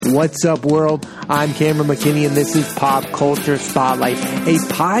What's up, world? I'm Cameron McKinney, and this is Pop Culture Spotlight, a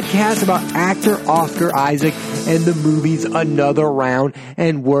podcast about actor Oscar Isaac and the movies Another Round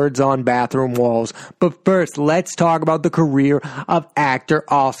and Words on Bathroom Walls. But first, let's talk about the career of actor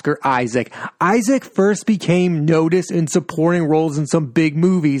Oscar Isaac. Isaac first became noticed in supporting roles in some big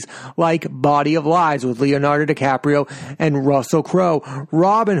movies like Body of Lies with Leonardo DiCaprio and Russell Crowe,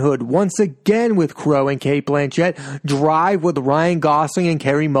 Robin Hood once again with Crowe and Cate Blanchett, Drive with Ryan Gosling and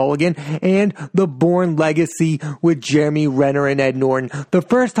Carey Mulligan, and The Bourne Legacy with Jeremy Renner and Ed Norton. The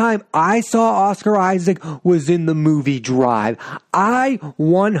first time I saw Oscar Isaac was in the movie Drive. I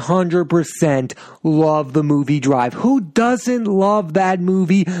 100% love the movie Drive. Who doesn't love that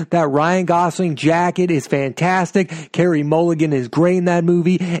movie? That Ryan Gosling jacket is fantastic. Carey Mulligan is great in that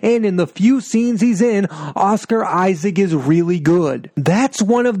movie. And in the few scenes he's in, Oscar Isaac is really good. That's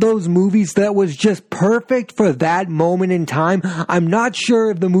one of those movies that was just perfect for that moment in time. I'm not sure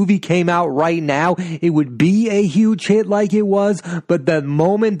if the movie came out right now, it would be a huge hit like it was, but the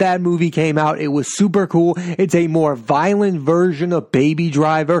moment that movie came out, it was super cool. It's a more violent version of Baby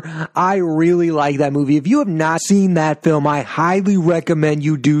Driver. I really like that movie. If you have not seen that film, I highly recommend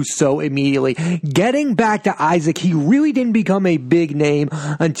you do so immediately. Getting back to Isaac, he really didn't become a big name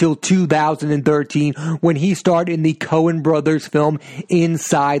until 2013 when he starred in the Coen brothers film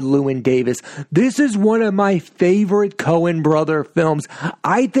Inside Llewyn Davis. This is one of my favorite Coen brother films.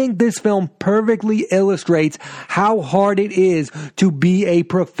 I think this film perfectly illustrates how hard it is to be a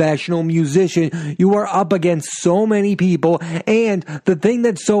professional musician. You are up against so many people, and the thing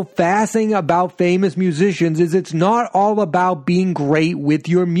that's so fascinating about famous musicians is it's not all about being great with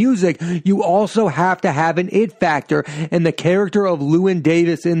your music. You also have to have an it factor, and the character of Llewyn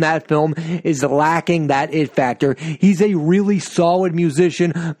Davis in that film is lacking that it factor. He's a really solid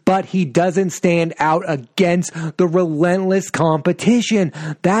musician, but he doesn't stand out against the relentless competition.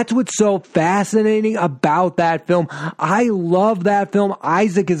 That's what's so fascinating about that film. I love that film.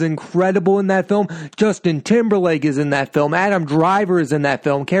 Isaac is incredible in that film. Justin Timberlake is in that film. Adam Driver is in that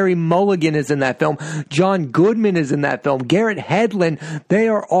film. Carey Mulligan is in that film. John Goodman is in that film. Garrett Hedlund. They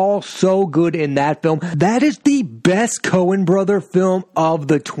are all so good in that film. That is the best Coen brother film of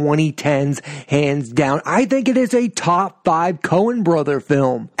the 2010s, hands down. I think it is a top 5 Coen brother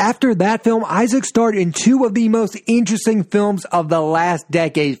film. After that film, Isaac starred in two of the most interesting films of the last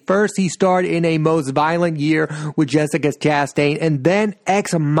decade. First, he starred in A Most Violent Year with Jessica Chastain, and then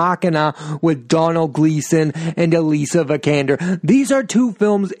Ex Machina with Donald Gleason and Alicia Vikander. These are two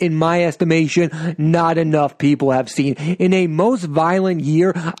films, in my estimation, not enough people have seen. In A Most Violent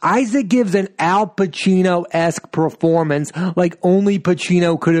Year, Isaac gives an Al Pacino-esque performance like only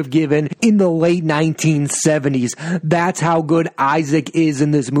Pacino could have given in the late 1970s. That's how good Isaac is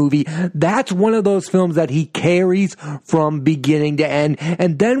in this movie. That's one of those films that he carries from beginning to end.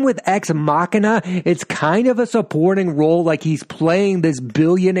 And then with Ex Machina, it's kind of a supporting role, like he's playing this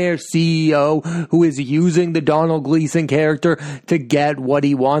billionaire CEO who is using the Donald Gleason character to get what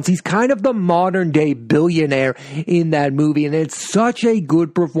he wants. He's kind of the modern day billionaire in that movie, and it's such a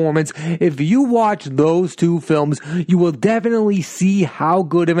good performance. If you watch those two films, you will definitely see how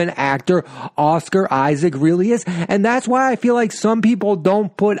good of an actor Oscar Isaac really is, and that's why I feel like some people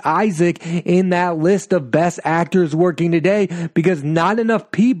don't put Isaac in that list of best actors working today, because not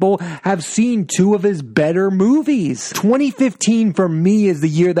enough people have seen two of his better movies. 2015 for me is the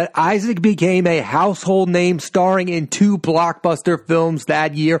year that Isaac became a household name, starring in two blockbuster films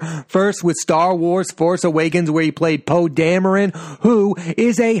that year. First with Star Wars Force Awakens, where he played Poe Dameron, who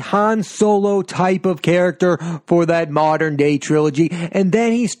is a Han Solo type of character for that modern day trilogy. And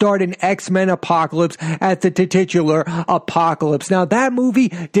then he starred in X-Men Apocalypse as the titular Apocalypse. Now that movie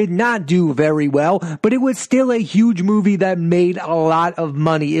did not do very well, but it was still a huge movie that made a lot of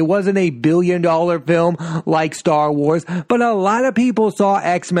money. It wasn't a billion-dollar film like Star Wars, but a lot of people saw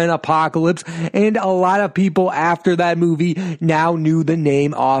X-Men Apocalypse, and a lot of people after that movie now knew the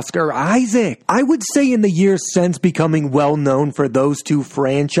name Oscar Isaac. I would say in the years since becoming well known for those two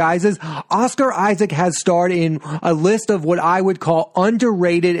franchises, Oscar Isaac has starred in a list of what I would call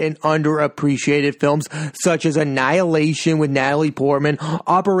underrated and underappreciated films, such as Annihilation with Natalie Portman,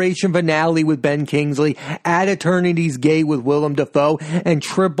 Operation Finale with Ben Kingsley, At Eternity's Gate with Willem Dafoe, and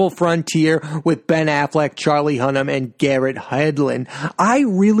Triple Frontier with Ben Affleck, Charlie Hunnam, and Garrett Hedlund. I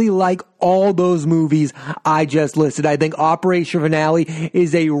really like all those movies I just listed. I think Operation Finale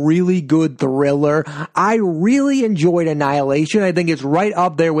is a really good thriller. I really enjoyed Annihilation. I think it's right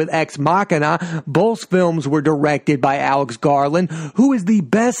up there with Ex Machina. Both films were directed by Alex Garland, who is the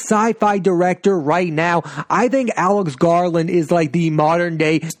best sci-fi director right now. I think Alex Garland is like the modern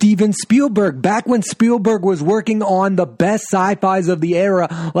day Steven Spielberg. Back when Spielberg was working on the best sci-fis of the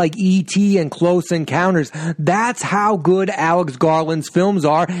era, like E.T. and Close Encounters, that's how good Alex Garland's films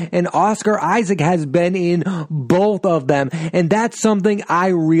are, and Oscar Isaac has been in both of them. And that's something I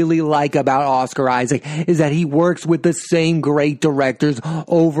really like about Oscar Isaac, is that he works with the same great directors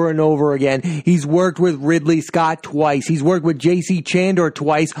over and over again. He's worked with Ridley Scott twice. He's worked with J.C. Chandor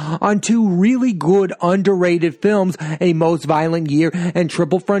twice on two really good underrated films, A Most Violent Year and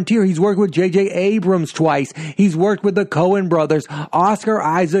Triple Frontier. He's worked with J.J. Abrams twice. He's worked with the Coen brothers. Oscar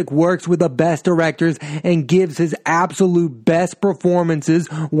Isaac works with the best directors and gives his absolute best performances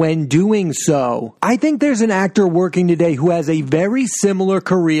when doing so. I think there's an actor working today who has a very similar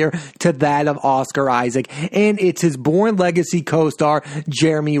career to that of Oscar Isaac, and it's his Bourne Legacy co-star,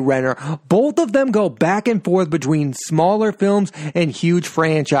 Jeremy Renner. Both of them go back and forth between smaller films and huge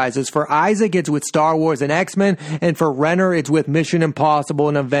franchises. For Isaac, it's with Star Wars and X-Men, and for Renner, it's with Mission Impossible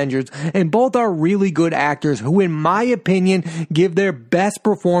and Avengers. And both are really good actors who, in my opinion, give their best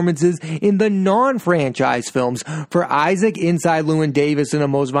performances in the non-franchise films. For Isaac, Inside Llewyn Davis in A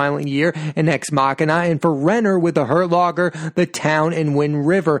Most Violent Year and Ex Machina, and for Renner with The Hurt Locker, The Town, and Wind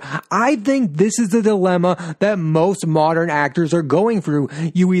River. I think this is the dilemma that most modern actors are going through.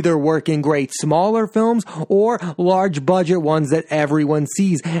 You either work in great smaller films or large budget ones that everyone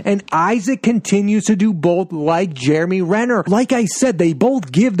sees. And Isaac continues to do both, like Jeremy Renner. Like I said, they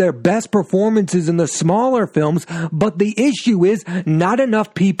both give their best performances in the smaller films, but the issue is not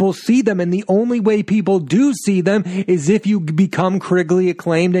enough people see them, and the only way people do see them is if you become critically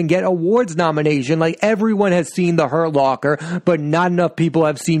acclaimed and get awards nomination. Like, everyone has seen The Hurt Locker, but not enough people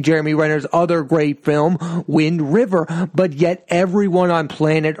have seen Jeremy Renner's other great film, Wind River. But yet everyone on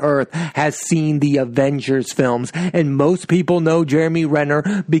planet Earth has seen the Avengers films, and most people know Jeremy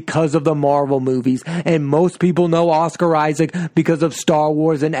Renner because of the Marvel movies, and most people know Oscar Isaac because of Star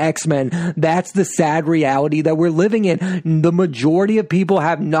Wars and X-Men. That's the sad reality that we're living in. The majority of people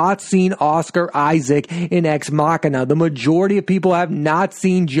have not seen Oscar Isaac in Ex Machina. The majority of people have not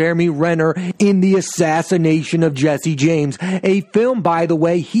seen Jeremy Renner in The Assassination of Jesse James, a film, by the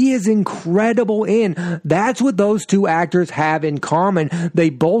way, he is incredible in. That's what those two actors have in common. They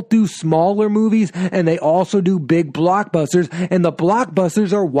both do smaller movies, and they also do big blockbusters, and the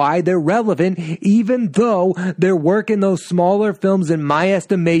blockbusters are why they're relevant, even though their work in those smaller films, in my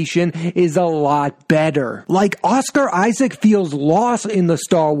estimation, is a lot better. Like, Oscar Isaac feels lost in the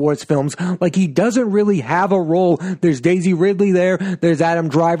Star Wars films. Like, he doesn't really have a role. There's Daisy Ridley there, there's Adam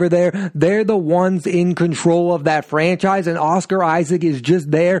Driver there. They're the ones in control of that franchise, and Oscar Isaac is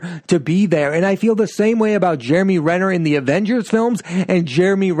just there to be there. And I feel the same way about Jeremy Renner in the Avengers films and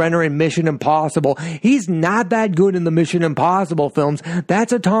Jeremy Renner in Mission Impossible. He's not that good in the Mission Impossible films.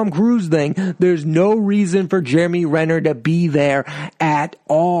 That's a Tom Cruise thing. There's no reason for Jeremy Renner to be there at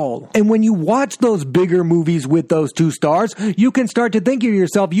all. And when you watch those bigger movies with those two stars, you can start to think of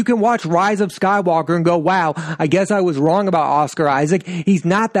yourself, you can watch Rise of Skywalker and go, wow, I guess I was wrong about Oscar Isaac. He's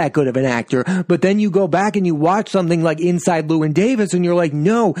not that good of an actor. But then you go back and you watch something like Inside Llewyn Davis and you're like,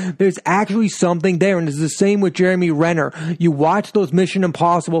 no, there's actually something there. And it's the same with Jeremy Renner. You watch those Mission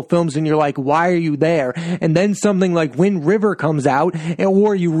Impossible films and you're like, why are you there? And then something like Wind River comes out,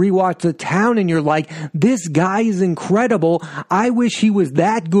 or you rewatch The Town and you're like, this guy is incredible. I wish he was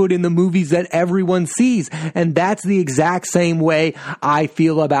that good in the movies that everyone sees. And that's the exact same way I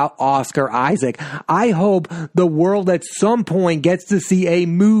feel about Oscar Isaac. I hope the world at some point gets to see a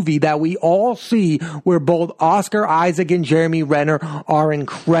movie that we all see where both Oscar Isaac and Jeremy Renner are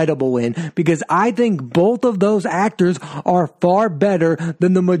incredible in, because I think both of those actors are far better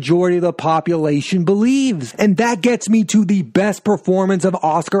than the majority of the population believes. And that gets me to the best performance of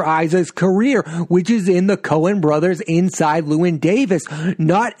Oscar Isaac's career, which is in the Coen brothers' Inside Llewyn Davis.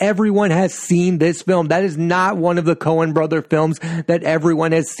 Not everyone has seen this film. That is not one of the Coen brother films that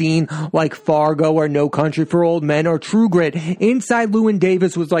everyone has seen, like Fargo or No Country for Old Men or True Grit. Inside Llewyn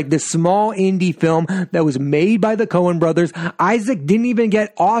Davis was like this small indie film that was made by the Coen brothers. Isaac didn't even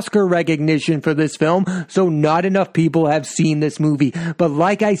get Oscar recognition for this film, so not enough people have seen this movie. But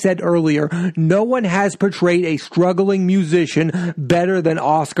like I said earlier, no one has portrayed a struggling musician better than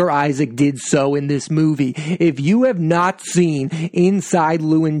Oscar Isaac did so in this movie. If you have not seen Inside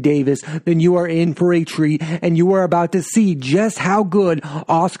Llewyn Davis, then you are in for a treat, and you are about to see just how good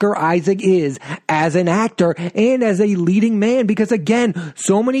Oscar Isaac is as an actor and as a leading man, because again,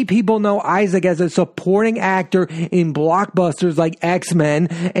 So many people know Isaac as a supporting actor in blockbusters like X-Men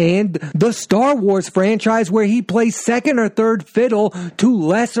and the Star Wars franchise, where he plays second or third fiddle to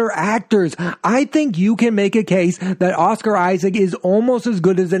lesser actors. I think you can make a case that Oscar Isaac is almost as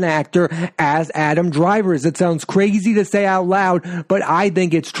good as an actor as Adam Driver is. It sounds crazy to say out loud, but I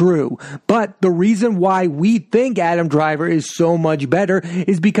think it's true. But the reason why we think Adam Driver is so much better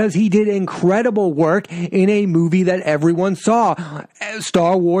is because he did incredible work in a movie that everyone saw,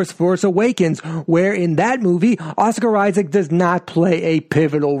 Star Wars Force Awakens, where in that movie, Oscar Isaac does not play a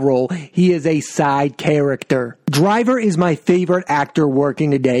pivotal role. He is a side character. Driver is my favorite actor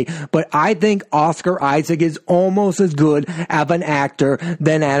working today, but I think Oscar Isaac is almost as good of an actor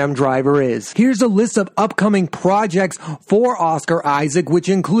than Adam Driver is. Here's a list of upcoming projects for Oscar Isaac, which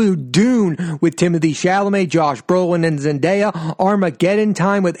include Dune with Timothée Chalamet, Josh Brolin, and Zendaya, Armageddon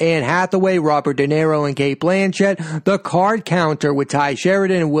Time with Anne Hathaway, Robert De Niro, and Cate Blanchett, The Card Counter with Ty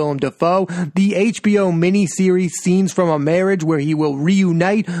Sheridan and Willem Dafoe, the HBO miniseries Scenes from a Marriage, where he will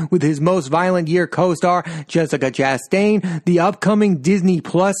reunite with his Most Violent Year co-star Jessica Chastain, the upcoming Disney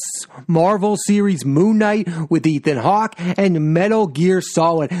Plus Marvel series Moon Knight with Ethan Hawke, and Metal Gear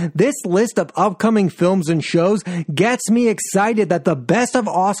Solid. This list of upcoming films and shows gets me excited that the best of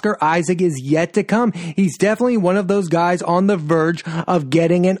Oscar Isaac is yet to come. He's definitely one of those guys on the verge of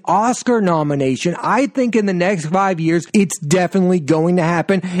getting an Oscar nomination. I think in the next 5 years, it's definitely going to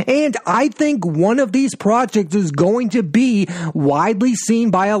happen. And I think one of these projects is going to be widely seen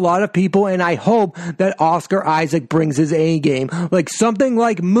by a lot of people. And I hope that Oscar Isaac brings his A game. Like something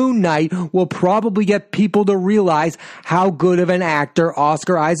like Moon Knight will probably get people to realize how good of an actor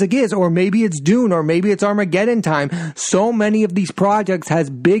Oscar Isaac is. Or maybe it's Dune, or maybe it's Armageddon Time. So many of these projects has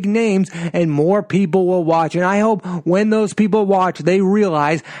big names and more people will watch. And I hope when those people watch, they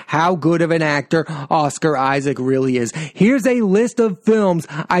realize how good of an actor Oscar Isaac really is. Here's a list of films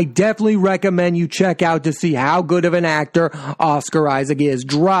I definitely recommend you check out to see how good of an actor Oscar Isaac is.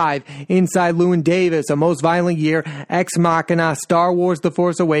 Drive, Inside Llewyn Davis, A Most Violent Year, Ex Machina, Star Wars The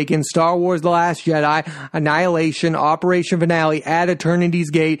Force Awakens, Star Wars The Last Jedi, Annihilation, Operation Finale, At Eternity's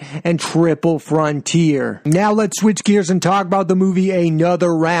Gate, and Triple Frontier. Now let's switch gears and talk about the movie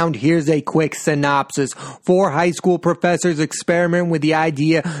Another Round. Here's a quick synopsis. 4 high school professors experiment with the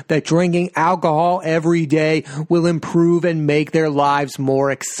idea that drinking alcohol every day will improve and make their lives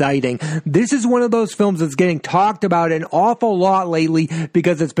more exciting. This is one of those films that's getting talked about an awful lot lately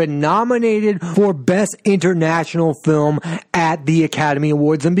because it's been nominated for Best International Film at the Academy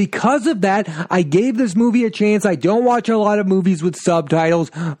Awards. And because of that, I gave this movie a chance. I don't watch a lot of movies with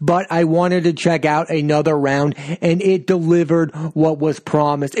subtitles, but I wanted to check out Another Round, and it delivered what was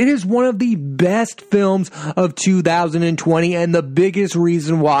promised. It is one of the best films of 2020, and the biggest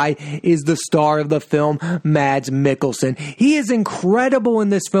reason why is the star of the film, Mads Mikkelsen. He is incredible in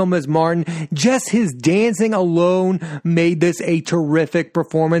this film as Martin. Just his dancing alone made this a terrific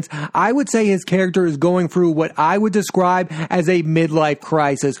performance. I would say his character is going through what I would describe as a midlife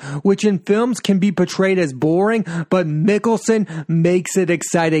crisis, which in films can be portrayed as boring, but Mikkelsen makes it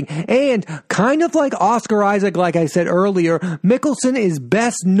exciting. And kind of like Oscar Isaac, like I said earlier, Mikkelsen is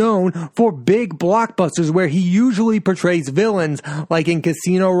best known for big blockbusters where he usually portrays villains, like in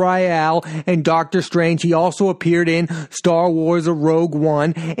Casino Royale and Doctor Strange. He also appeared in Star Wars Rogue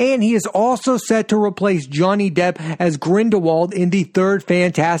One, and he is also set to replace Johnny Depp as Grindelwald in the third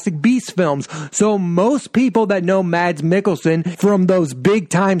Fantastic Beasts films. So most people that know Mads Mikkelsen from those big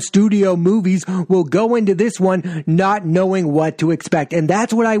time studio movies will go into this one not knowing what to expect. And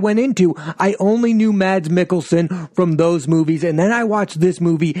that's what I went into. I only knew Mads Mikkelsen from those movies, and then I watched this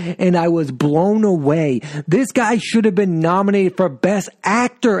movie and I was blown away. This guy should have been nominated for Best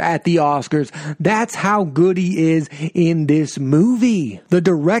Actor at the Oscars. That's how good he is in this movie. The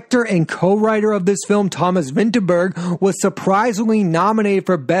director and co-writer of this film, Thomas Vinterberg, was surprisingly nominated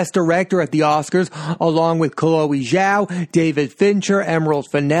for Best Director at the Oscars, along with Chloe Zhao, David Fincher, Emerald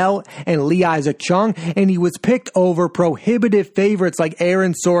Fennell, and Lee Isaac Chung, and he was picked over prohibitive favorites like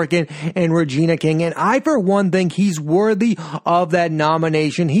Aaron Sorkin and Regina King. And I, for one, think he's worthy of that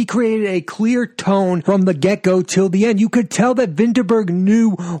nomination. He created a clear tone from the get-go till the end. You could tell that Vinterberg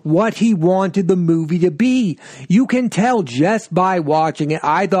knew what he wanted the movie to be. You can tell just by watching it.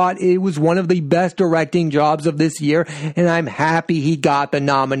 I thought it was one of the best directing jobs of this year, and I'm happy he got the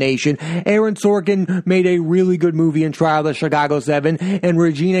nomination. Aaron Sorkin made a really good movie in Trial of Chicago 7, and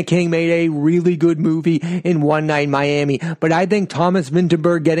Regina King made a really good movie in One Night in Miami. But I think Thomas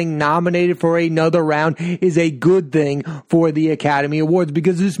Vinterberg getting nominated for Another Round is a good thing for the Academy Awards,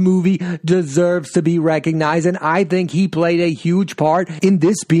 because this movie deserves to be recognized, and I think he played a huge part in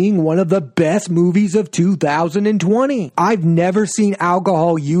this being one of the best movies of 2020. I I've never seen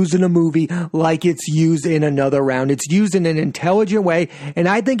alcohol used in a movie like it's used in Another Round. It's used in an intelligent way, and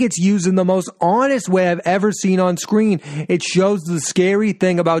I think it's used in the most honest way I've ever seen on screen. It shows the scary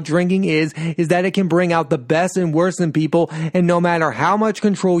thing about drinking is that it can bring out the best and worst in people, and no matter how much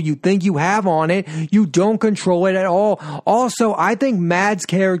control you think you have on it, you don't control it at all. Also, I think Mads'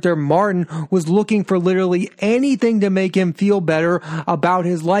 character, Martin, was looking for literally anything to make him feel better about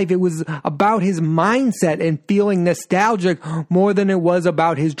his life. It was about his mindset and feeling nostalgic more than it was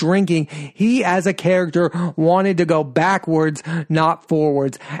about his drinking. He, as a character, wanted to go backwards, not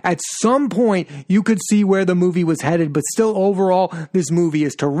forwards. At some point, you could see where the movie was headed, but still overall, this movie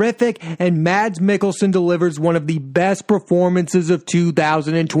is terrific, and Mads Mikkelsen delivers one of the best performances of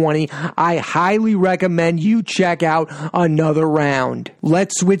 2020. I highly recommend you check out Another Round.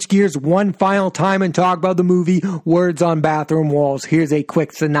 Let's switch gears one final time and talk about the movie Words on Bathroom Walls. Here's a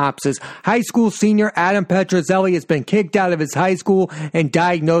quick synopsis. High school senior Adam Petrozelli has been kicked out of his high school and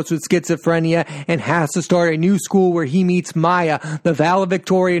diagnosed with schizophrenia and has to start a new school where he meets Maya, the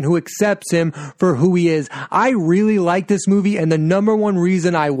valedictorian who accepts him for who he is. I really like this movie, and the number one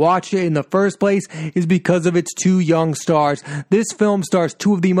reason I watched it in the first place is because of its two young stars. This film stars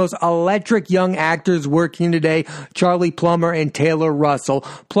two of the most electric young actors working today, Charlie Plummer and Taylor Russell.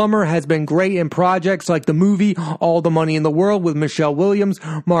 Plummer has been great in projects like the movie All the Money in the World with Michelle Williams,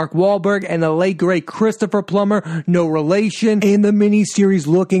 Mark Wahlberg, and the late great Christopher Plummer, No Relation, and the miniseries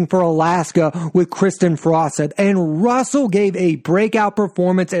Looking for Alaska with Kristen Fawcett. And Russell gave a breakout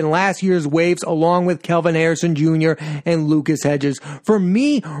performance in last year's Waves along with Kelvin Harrison Jr. and Lucas Hedges. For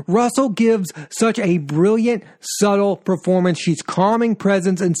me, Russell gives such a brilliant, subtle performance. She's calming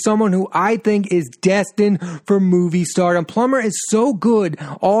presence and someone who I think is destined for movie stardom. Plummer is so good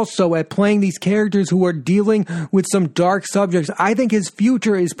also at playing these characters who are dealing with some dark subjects. I think his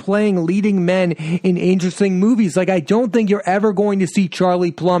future is playing leading men in interesting movies. Like, I don't think you're ever going to see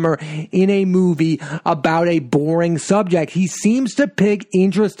Charlie Plummer in a movie about a boring subject. He seems to pick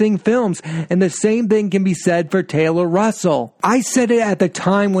interesting films, and the same thing can be said for Taylor Russell. I said it at the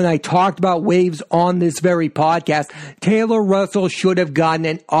time when I talked about Waves on this very podcast. Taylor Russell should have gotten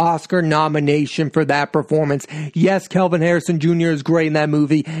an Oscar nomination for that performance. Yes, Kelvin Harrison Jr. is great in that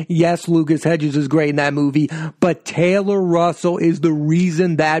movie. Yes, Lucas Hedges is great in that movie. But Taylor Russell is the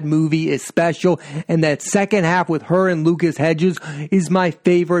reason that movie is special, and that second half with her and Lucas Hedges is my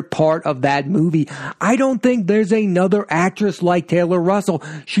favorite part of that movie. I don't think there's another actress like Taylor Russell.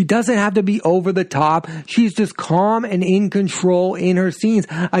 She doesn't have to be over the top. She's just calm and in control in her scenes.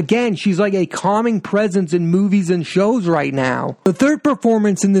 Again, she's like a calming presence in movies and shows right now. The third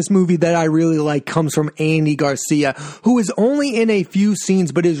performance in this movie that I really like comes from Andy Garcia, who is only in a few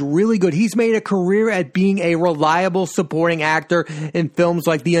scenes but is really good. He's made a career at being a reliable supporting actor in films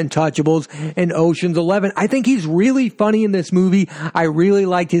like The Untouchables and Ocean's 11. I think he's really funny in this movie. I really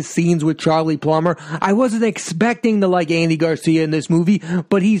liked his scenes with Charlie Plummer. I wasn't expecting to like Andy Garcia in this movie,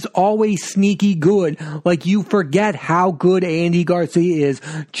 but he's always sneaky good. Like, you forget how good Andy Garcia is.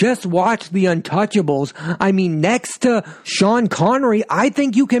 Just watch The Untouchables. I mean, next to Sean Connery, I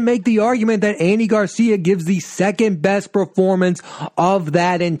think you can make the argument that Andy Garcia gives the second best performance of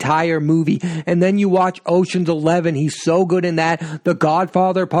that entire movie. And then you watch Ocean's 11. He's so good in that. The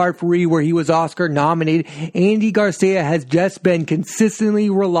Godfather Part 3, where he was Oscar nominated. Andy Garcia has just been consistently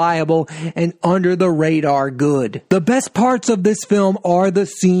reliable and under the radar good. The best parts of this film are the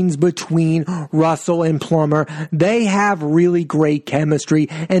scenes between Russell and Plummer. They have really great chemistry,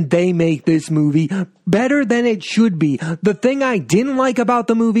 and they make this movie better than it should be. The thing I didn't like about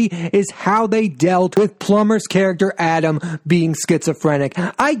the movie is how they dealt with Plummer's character Adam being schizophrenic.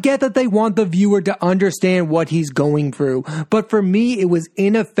 I get that they want the viewer to understand what he's going through, but for me it was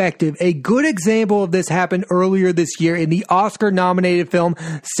ineffective. A good example of this happened earlier this year in the Oscar-nominated film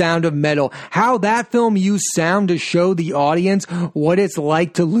Sound of Metal. How that film used sound to show the audience what it's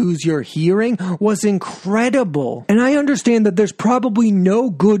like to lose your hearing was incredible. And I understand that there's probably no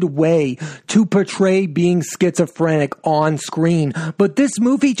good way to portray being schizophrenic on screen, but this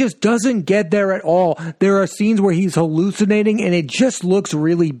movie just doesn't get there at all. There are scenes where he's hallucinating and it just looks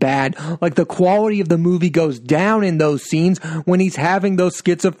really bad. Like, the quality of the movie goes down in those scenes when he's having those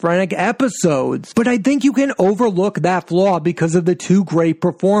schizophrenic episodes. But I think you can overlook that flaw because of the two great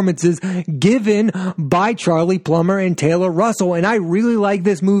performances given by Charlie Plummer and Taylor Russell. And I really like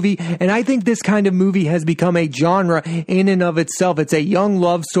this movie, and I think this kind of movie has become a genre in and of itself. It's a young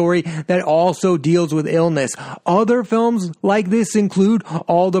love story that also deals with illness. Other films like this include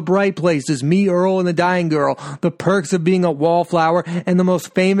All the Bright Places, Me, Earl, and the Dying Girl, The Perks of Being a Wallflower, and the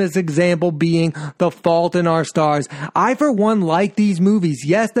most famous example being The Fault in Our Stars. I, for one, like these movies.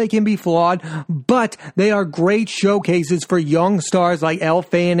 Yes, they can be flawed, but they are great great showcases for young stars like Elle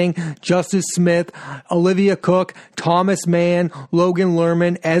Fanning, Justice Smith, Olivia Cook, Thomas Mann, Logan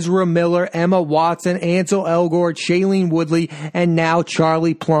Lerman, Ezra Miller, Emma Watson, Ansel Elgort, Shailene Woodley, and now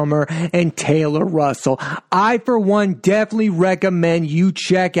Charlie Plummer and Taylor Russell. I, for one, definitely recommend you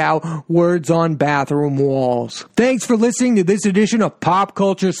check out Words on Bathroom Walls. Thanks for listening to this edition of Pop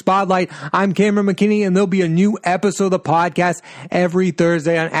Culture Spotlight. I'm Cameron McKinney, and there'll be a new episode of the podcast every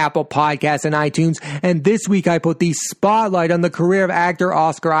Thursday on Apple Podcasts and iTunes. And this week I put the spotlight on the career of actor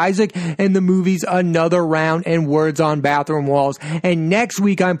Oscar Isaac and the movies Another Round and Words on Bathroom Walls. And next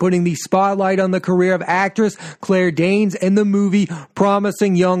week I'm putting the spotlight on the career of actress Claire Danes and the movie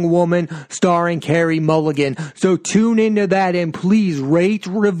Promising Young Woman starring Carey Mulligan. So tune into that and please rate,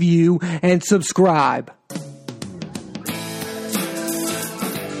 review, and subscribe.